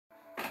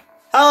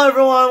Hello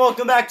everyone,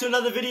 welcome back to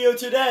another video.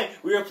 Today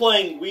we are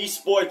playing Wii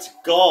Sports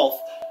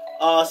Golf.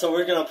 So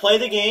we're gonna play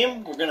the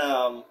game. We're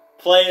gonna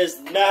play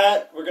as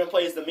Matt. We're gonna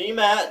play as the me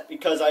Matt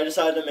because I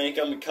decided to make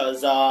him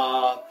because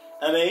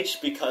MH,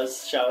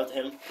 because shout out to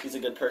him, he's a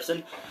good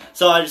person.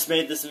 So I just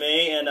made this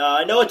me, and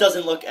I know it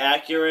doesn't look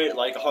accurate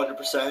like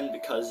 100%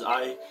 because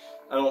I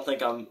don't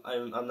think I'm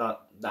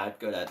not that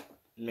good at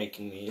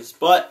making these,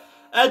 but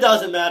it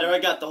doesn't matter. I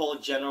got the whole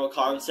general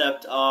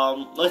concept.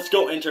 Let's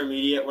go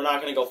intermediate. We're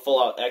not gonna go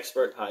full out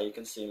expert. Hi, you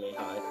can see me.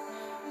 Hi.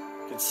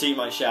 You can see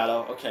my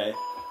shadow. Okay.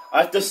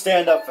 I have to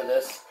stand up for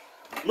this.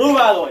 Move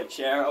out of the way,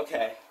 chair.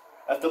 Okay.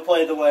 I have to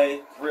play the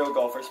way real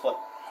golfers play.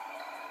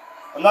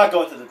 I'm not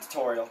going to the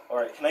tutorial.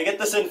 Alright, can I get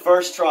this in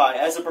first try?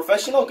 As a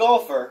professional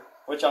golfer,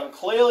 which I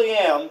clearly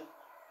am.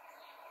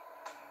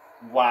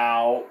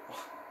 Wow.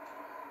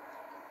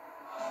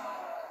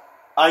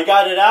 I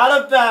got it out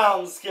of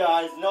bounds,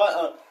 guys.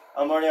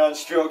 I'm already on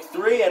stroke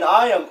 3, and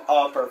I am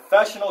a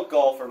professional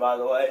golfer, by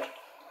the way.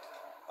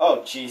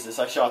 Oh, Jesus,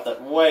 I shot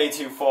that way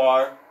too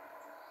far.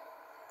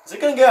 Is it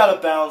going to get out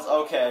of bounds?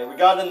 Okay, we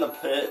got in the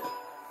pit.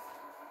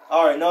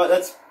 Alright, no,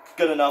 that's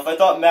good enough. I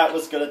thought Matt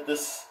was good at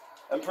this.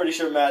 I'm pretty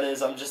sure Matt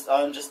is. I'm just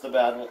the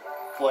bad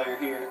player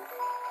here.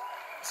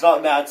 It's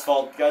not Matt's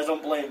fault. Guys,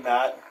 don't blame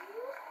Matt.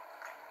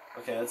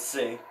 Okay, let's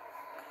see.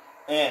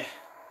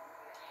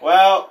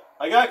 Well,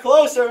 I got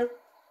closer.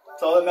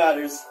 That's all that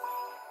matters.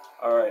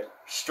 Alright,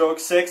 stroke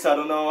 6, I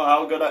don't know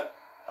how good I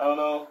don't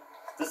know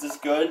if this is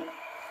good.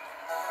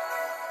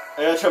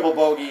 I got triple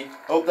bogey.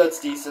 Hope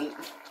that's decent.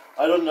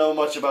 I don't know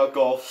much about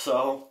golf,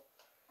 so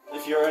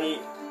if you're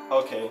any...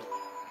 Okay.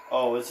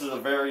 Oh, this is a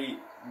very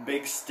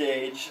big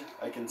stage,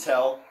 I can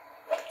tell.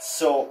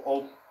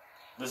 So,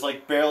 there's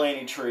like barely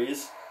any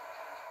trees.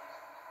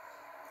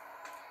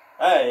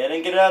 Hey, I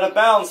didn't get it out of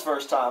bounds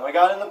first time. I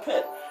got it in the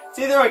pit. It's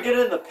either I get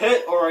it in the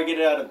pit or I get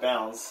it out of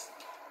bounds.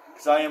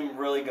 Because I am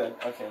really good.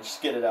 Okay,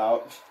 just get it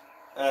out.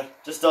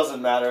 Just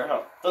doesn't matter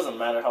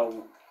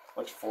how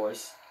much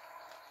force.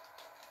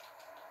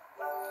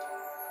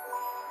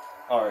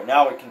 Alright,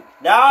 now we can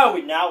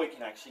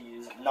actually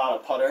use not a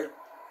putter.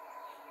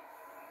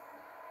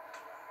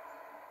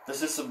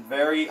 This is some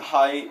very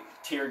high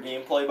tier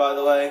gameplay, by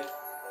the way.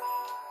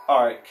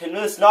 Alright, can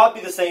this not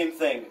be the same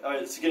thing?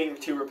 Alright, it's getting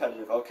too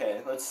repetitive.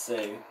 Okay, let's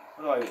see.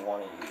 What do I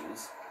want to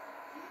use?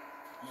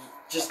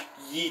 Just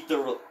yeet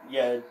the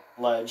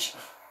ledge.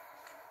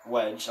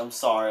 Wedge, I'm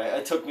sorry.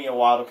 It took me a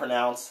while to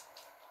pronounce.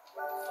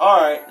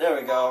 Alright, there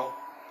we go.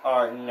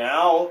 Alright,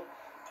 now,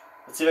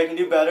 let's see if I can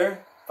do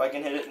better. If I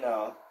can hit it,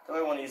 no. Do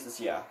I want to use this?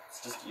 Yeah,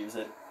 let's just use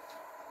it.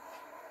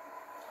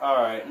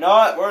 Alright,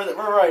 no,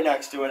 we're right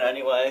next to it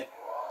anyway.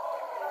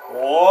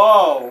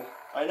 Whoa!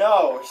 I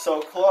know, we're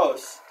so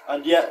close.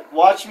 And yet,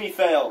 watch me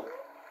fail.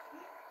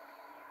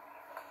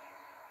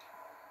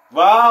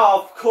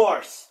 Wow, of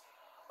course.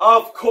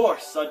 Of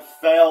course, I'd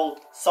fail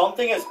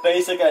something as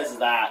basic as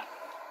that.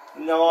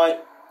 You know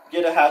what?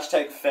 Get a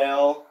hashtag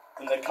fail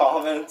in the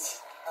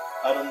comments.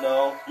 I don't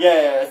know.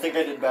 Yeah, I think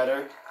I did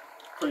better.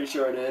 Pretty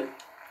sure I did.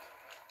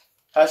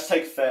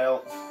 Hashtag fail.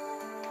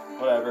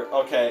 Whatever.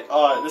 Okay.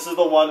 This is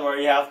the one where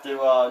you have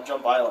to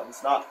jump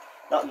islands. Not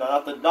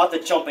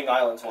the jumping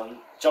islands one.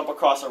 Jump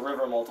across a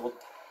river multiple.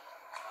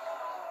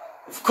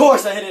 Of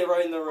course, I hit it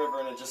right in the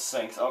river and it just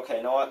sinks. Okay.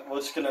 You know what? We're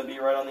just gonna be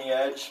right on the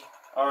edge.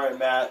 All right,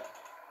 Matt.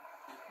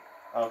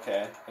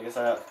 Okay. I guess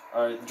I have.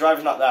 All right. The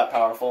driver's not that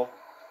powerful.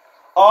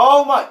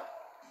 Oh my!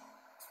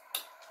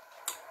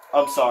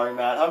 I'm sorry,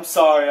 Matt. I'm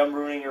sorry I'm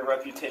ruining your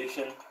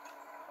reputation.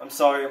 I'm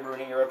sorry I'm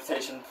ruining your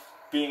reputation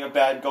being a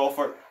bad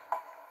golfer.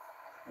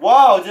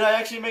 Wow, did I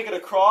actually make it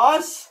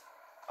across?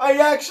 I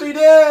actually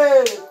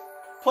did!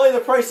 Play the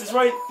Price is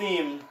Right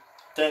theme.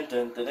 Dun,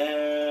 dun, dun,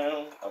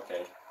 dun.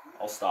 Okay,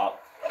 I'll stop.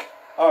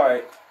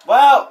 Alright,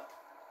 wow!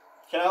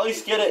 Can I at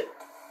least get it?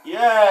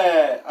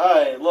 Yeah!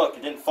 Alright, look,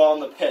 it didn't fall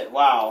in the pit.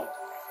 Wow.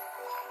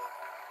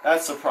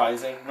 That's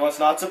surprising. You know what's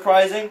not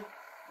surprising?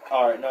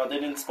 Alright, no, they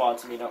didn't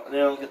sponsor me. No, they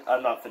don't.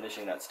 I'm not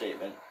finishing that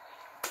statement.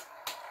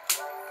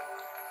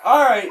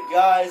 Alright,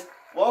 guys.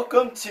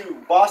 Welcome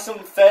to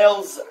Bossum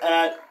Fails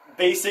at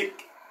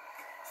Basic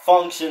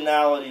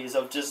Functionalities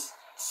of Just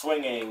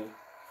Swinging.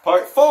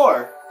 Part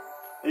 4.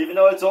 Even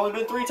though it's only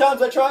been 3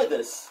 times I tried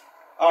this.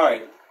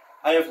 Alright.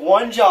 I have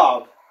one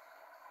job.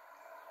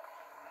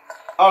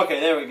 Okay,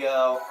 there we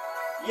go.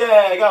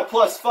 Yeah, I got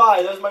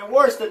 +5. That was my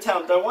worst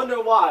attempt. I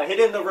wonder why. I hit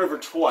it in the river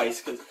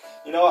twice, because...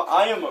 You know,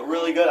 I am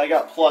really good. I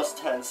got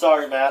 +10.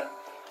 Sorry, Matt.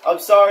 I'm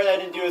sorry I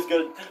didn't do as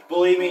good.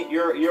 Believe me,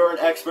 you're an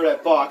expert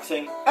at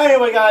boxing.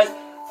 Anyway, guys,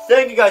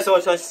 thank you guys so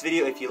much for watching this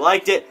video. If you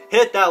liked it,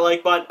 hit that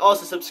like button.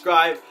 Also,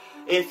 subscribe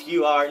if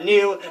you are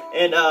new.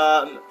 And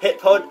hit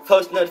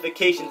post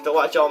notifications to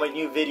watch all my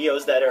new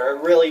videos that are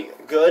really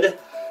good.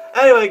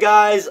 Anyway,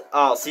 guys,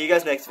 I'll see you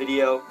guys next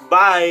video.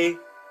 Bye!